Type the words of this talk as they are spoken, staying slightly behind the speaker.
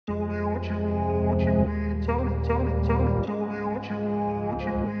I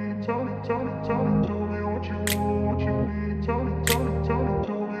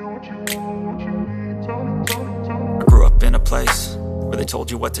grew up in a place where they told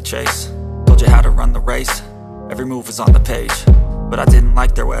you what to chase, told you how to run the race. Every move was on the page, but I didn't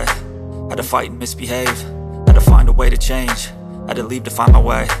like their way. Had to fight and misbehave, had to find a way to change, had to leave to find my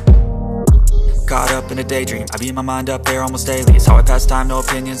way. Caught up in a daydream, I beat my mind up there almost daily. It's how I pass time, no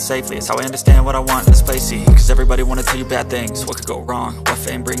opinions safely. It's how I understand what I want in this place, see. Cause everybody wanna tell you bad things, what could go wrong, what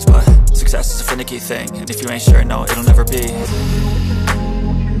fame brings. But success is a finicky thing, and if you ain't sure, no, it'll never be.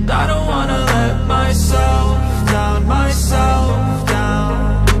 I don't wanna let myself down, myself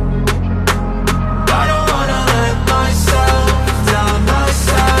down. I don't wanna let myself down,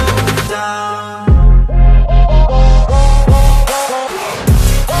 myself down.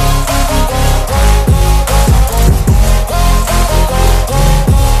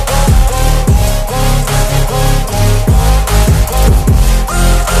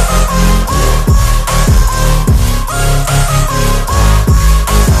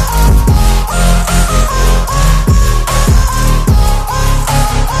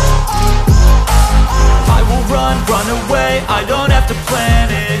 I don't have to plan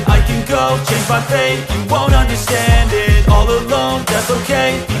it, I can go change my fate. You won't understand it, all alone, that's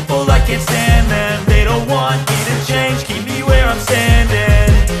okay. People, I can't stand them, they don't want me to change. Keep me where I'm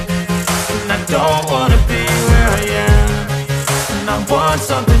standing, and I don't wanna be where I am. And I want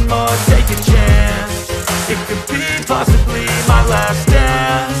something more, take a chance. It could be possibly